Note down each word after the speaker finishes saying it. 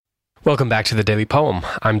Welcome back to the Daily Poem.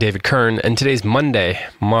 I'm David Kern, and today's Monday,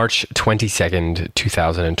 March 22nd,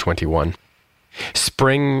 2021.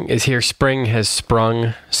 Spring is here. Spring has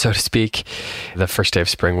sprung, so to speak. The first day of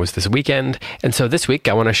spring was this weekend, and so this week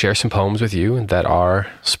I want to share some poems with you that are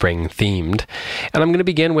spring-themed. And I'm going to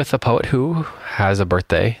begin with a poet who has a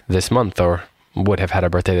birthday this month, or would have had a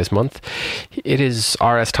birthday this month. It is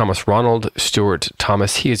R.S. Thomas, Ronald Stewart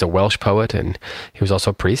Thomas. He is a Welsh poet, and he was also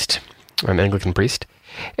a priest, an Anglican priest.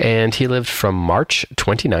 And he lived from March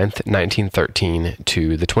 29th, 1913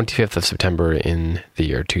 to the 25th of September in the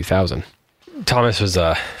year 2000. Thomas was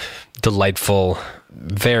a delightful,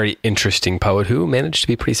 very interesting poet who managed to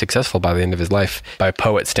be pretty successful by the end of his life. By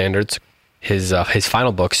poet standards, his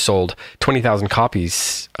final book sold 20,000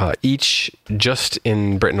 copies each just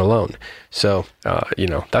in Britain alone. So,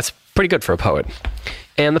 that's pretty good for a poet.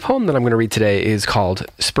 And the poem that I'm going to read today is called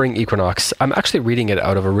Spring Equinox. I'm actually reading it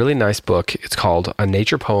out of a really nice book. It's called A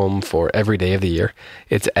Nature Poem for Every Day of the Year.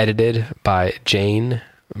 It's edited by Jane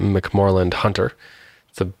McMorland Hunter.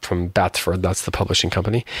 It's from Batsford. That's the publishing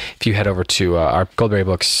company. If you head over to our Goldberry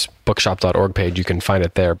Books bookshop.org page, you can find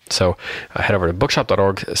it there. So head over to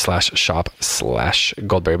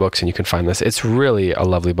bookshop.org/shop/Goldberry Books, and you can find this. It's really a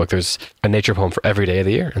lovely book. There's a nature poem for every day of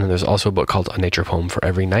the year, and then there's also a book called A Nature Poem for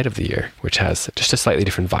Every Night of the Year, which has just a slightly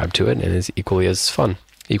different vibe to it and is equally as fun,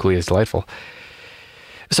 equally as delightful.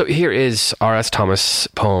 So here is R.S. Thomas'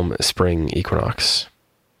 poem, Spring Equinox.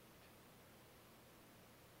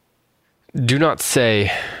 Do not say,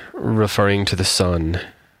 referring to the sun,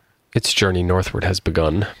 its journey northward has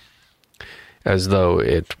begun, as though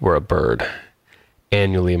it were a bird,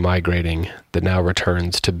 annually migrating, that now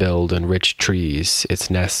returns to build in rich trees its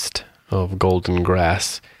nest of golden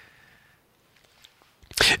grass.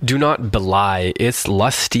 Do not belie its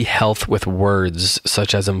lusty health with words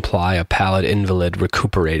such as imply a pallid invalid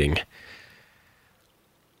recuperating.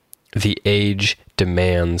 The age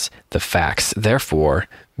demands the facts, therefore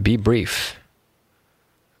be brief.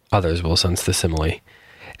 Others will sense the simile,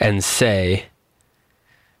 and say,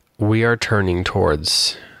 we are turning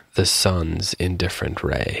towards the sun's indifferent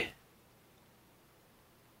ray.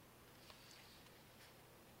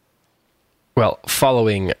 Well,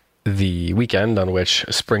 following the weekend on which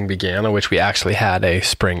spring began, on which we actually had a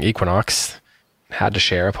spring equinox, had to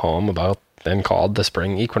share a poem about then called the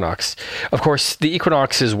spring equinox. Of course, the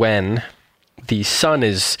equinox is when the sun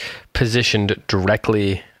is positioned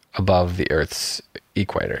directly above the Earth's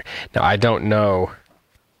equator. Now, I don't know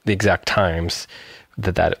the exact times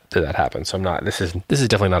that happens, so I'm not. This is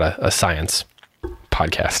definitely not a science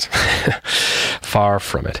podcast. Far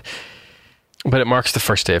from it. But it marks the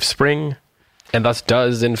first day of spring, and thus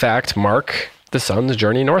does, in fact, mark the sun's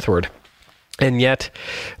journey northward. And yet,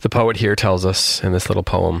 the poet here tells us in this little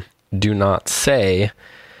poem, do not say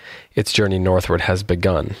its journey northward has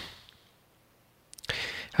begun,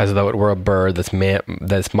 as though it were a bird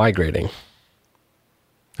that's migrating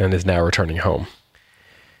and is now returning home.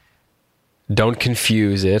 Don't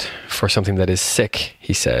confuse it for something that is sick,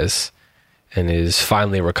 he says, and is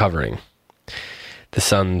finally recovering. The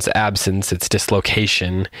sun's absence, its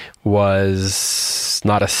dislocation, was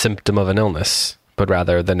not a symptom of an illness, but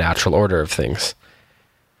rather the natural order of things.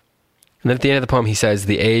 And then at the end of the poem, he says,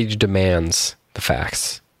 the age demands the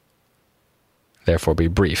facts. Therefore be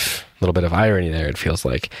brief. A little bit of irony there, it feels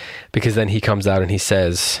like. Because then he comes out and he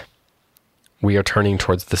says, we are turning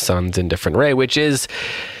towards the sun's indifferent ray, which is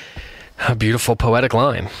a beautiful poetic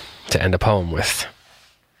line to end a poem with.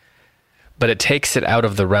 But it takes it out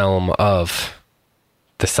of the realm of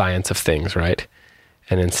the science of things, right?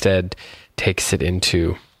 And instead takes it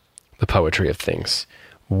into the poetry of things.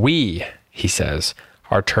 We, he says,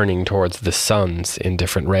 are turning towards the sun's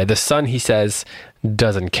indifferent ray. The sun, he says,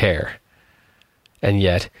 doesn't care. And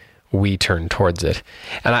yet, we turn towards it.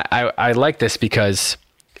 And I like this because,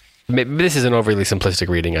 maybe this is an overly simplistic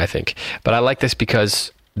reading, I think, but I like this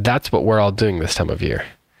because that's what we're all doing this time of year.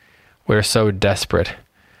 We're so desperate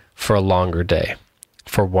for a longer day,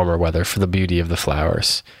 for warmer weather, for the beauty of the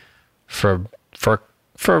flowers, for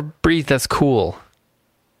a breeze that's cool,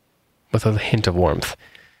 with a hint of warmth,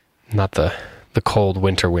 not the cold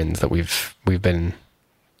winter winds that we've been,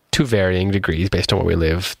 to varying degrees based on where we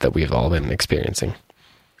live, that we've all been experiencing.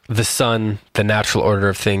 The sun, the natural order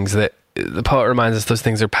of things, that the poet reminds us those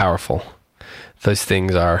things are powerful. Those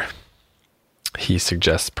things are, he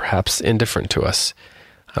suggests, perhaps indifferent to us.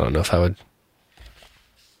 I don't know if I would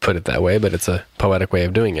put it that way, but it's a poetic way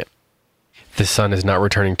of doing it. The sun is not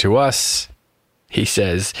returning to us. He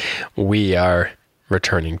says, we are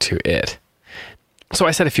returning to it. So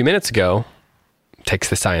I said a few minutes ago, takes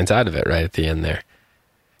the science out of it right at the end there.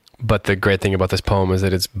 But the great thing about this poem is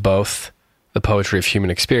that it's both the poetry of human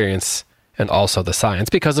experience and also the science,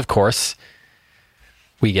 because of course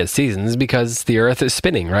we get seasons because the earth is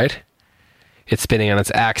spinning, right? It's spinning on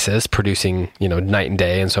its axis, producing, night and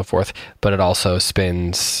day and so forth, but it also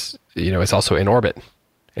spins, it's also in orbit,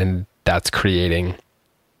 and that's creating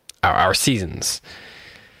our seasons.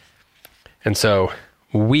 And so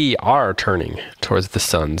we are turning towards the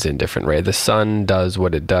sun's indifferent ray. The sun does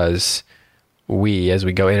what it does. We, as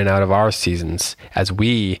we go in and out of our seasons, as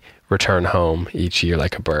we return home each year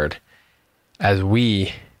like a bird, as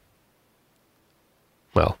the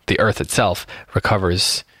earth itself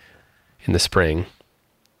recovers in the spring,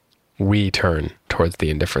 we turn towards the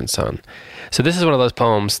indifferent sun. So this is one of those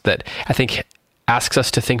poems that I think asks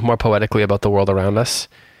us to think more poetically about the world around us,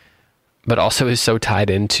 but also is so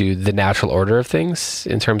tied into the natural order of things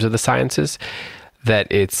in terms of the sciences that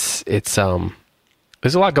it's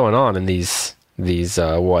there's a lot going on in these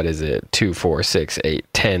 2, 4, 6, 8,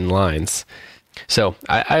 10 lines. So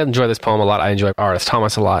I enjoy this poem a lot. I enjoy R.S.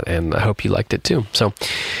 Thomas a lot, and I hope you liked it too. So I'll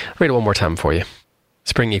read it one more time for you.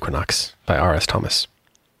 Spring Equinox by R.S. Thomas.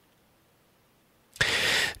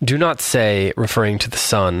 Do not say, referring to the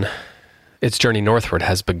sun, its journey northward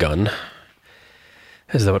has begun,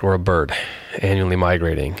 as though it were a bird, annually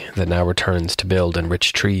migrating, that now returns to build in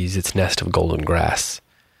rich trees its nest of golden grass.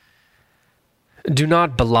 Do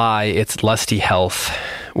not belie its lusty health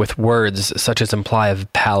with words such as imply a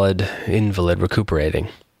pallid invalid recuperating.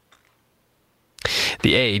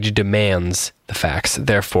 The age demands the facts,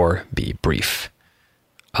 therefore be brief.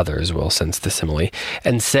 Others will sense the simile,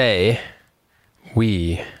 and say,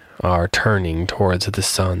 we are turning towards the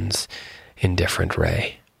sun's indifferent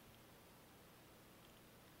ray.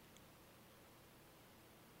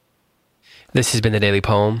 This has been the Daily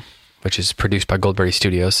Poem, which is produced by Goldberry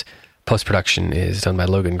Studios. Post-production is done by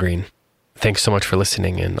Logan Green. Thanks so much for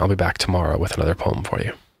listening, and I'll be back tomorrow with another poem for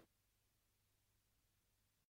you.